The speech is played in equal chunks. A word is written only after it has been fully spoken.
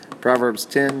Proverbs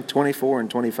 10:24 and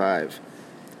 25.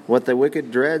 What the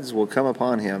wicked dreads will come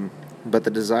upon him, but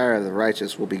the desire of the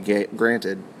righteous will be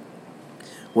granted.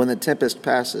 When the tempest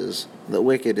passes, the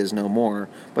wicked is no more,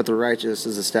 but the righteous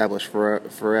is established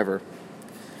forever.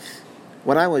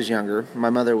 When I was younger, my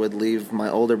mother would leave my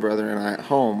older brother and I at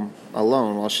home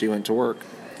alone while she went to work.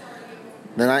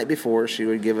 The night before, she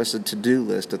would give us a to-do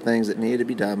list of things that needed to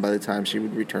be done by the time she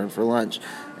would return for lunch,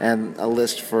 and a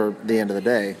list for the end of the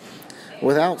day.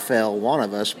 Without fail, one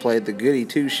of us played the goody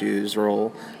two-shoes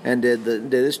role and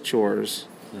did his chores,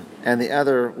 and the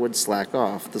other would slack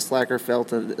off. The slacker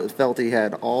felt he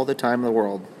had all the time in the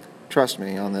world. Trust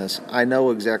me on this. I know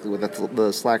exactly what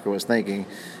the slacker was thinking.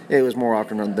 It was more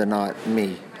often than not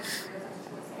me.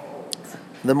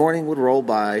 The morning would roll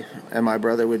by, and my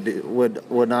brother would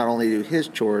not only do his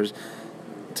chores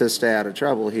to stay out of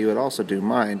trouble, he would also do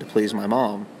mine to please my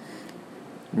mom.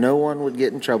 No one would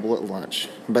get in trouble at lunch,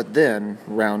 but then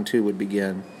round 2 would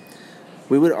begin.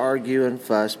 We would argue and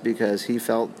fuss because he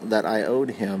felt that I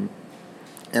owed him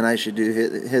and I should do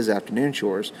his afternoon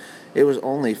chores. It was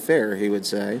only fair, he would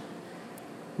say.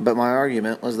 But my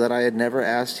argument was that I had never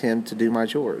asked him to do my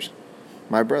chores.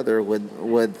 My brother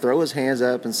would throw his hands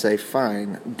up and say,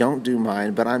 "Fine, don't do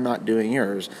mine, but I'm not doing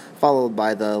yours," followed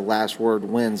by the last word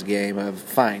wins game of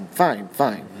fine, fine,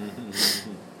 fine.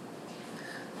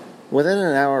 Within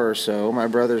an hour or so, my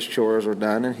brother's chores were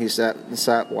done, and he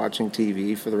sat watching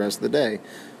TV for the rest of the day.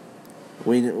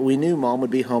 We knew Mom would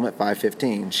be home at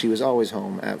 5:15. She was always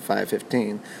home at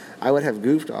 5:15. I would have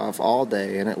goofed off all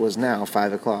day, and it was now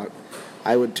 5 o'clock.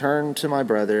 I would turn to my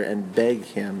brother and beg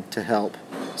him to help.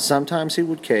 Sometimes he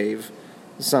would cave,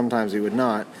 sometimes he would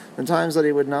not. The times that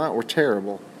he would not were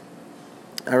terrible.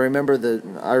 I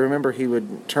remember he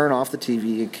would turn off the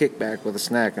TV and kick back with a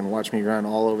snack and watch me run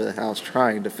all over the house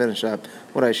trying to finish up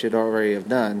what I should already have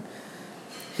done.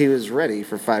 He was ready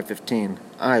for 5:15.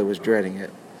 I was dreading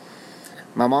it.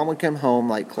 My mom would come home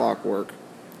like clockwork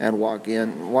and walk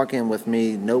in with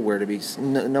me nowhere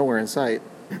in sight.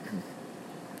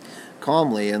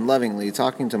 Calmly and lovingly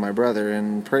talking to my brother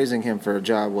and praising him for a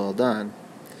job well done.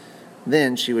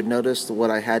 Then she would notice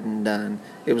what I hadn't done.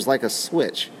 It was like a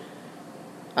switch.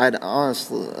 I'd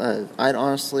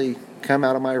honestly come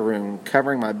out of my room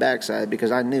covering my backside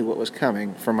because I knew what was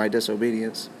coming from my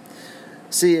disobedience.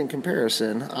 See, in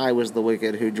comparison, I was the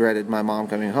wicked who dreaded my mom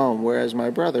coming home, whereas my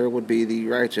brother would be the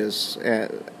righteous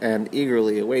and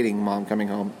eagerly awaiting Mom coming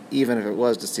home, even if it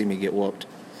was to see me get whooped.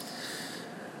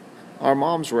 Our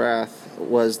mom's wrath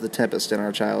was the tempest in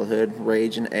our childhood,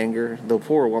 rage and anger. The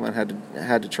poor woman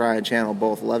had to try and channel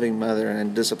both loving mother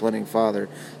and disciplining father.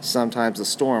 Sometimes the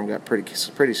storm got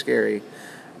pretty scary.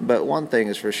 But one thing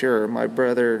is for sure, my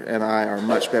brother and I are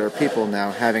much better people now,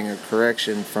 having a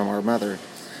correction from our mother.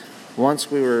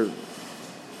 Once we were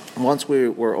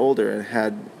older and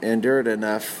had endured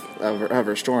enough of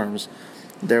her storms,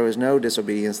 there was no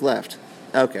disobedience left.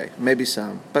 Okay, maybe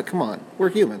some, but come on, we're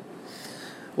human.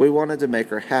 We wanted to make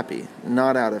her happy,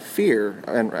 not out of fear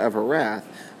and of her wrath,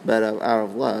 but out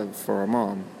of love for our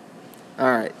mom.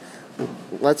 All right,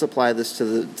 let's apply this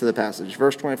to the passage.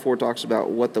 Verse 24 talks about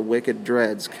what the wicked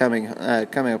dreads coming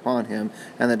upon him,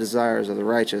 and the desires of the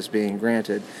righteous being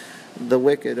granted. The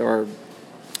wicked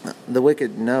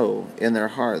know in their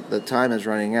heart that time is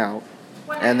running out,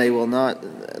 and they will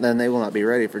not be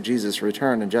ready for Jesus'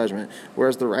 return and judgment,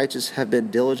 whereas the righteous have been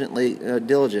diligent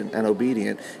and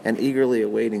obedient and eagerly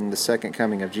awaiting the second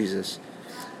coming of Jesus.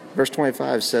 Verse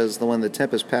 25 says that when the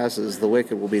tempest passes, the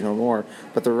wicked will be no more,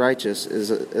 but the righteous is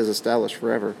established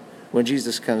forever. When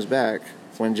Jesus comes back,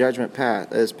 when judgment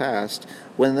is passed,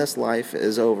 when this life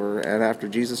is over, and after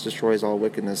Jesus destroys all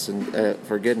wickedness and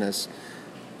forgiveness,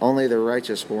 only the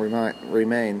righteous will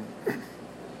remain,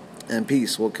 and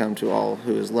peace will come to all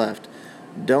who is left.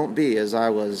 Don't be as I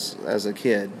was as a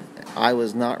kid. I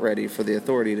was not ready for the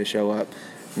authority to show up.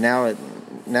 Now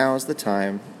is the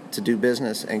time to do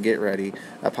business and get ready.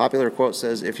 A popular quote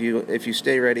says, if you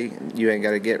stay ready, you ain't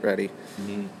got to get ready.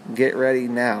 Mm-hmm. Get ready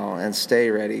now and stay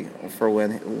ready for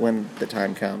when the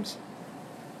time comes.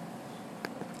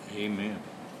 Amen.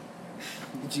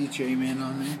 Did you get your amen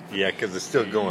on there? Yeah, because it's still going.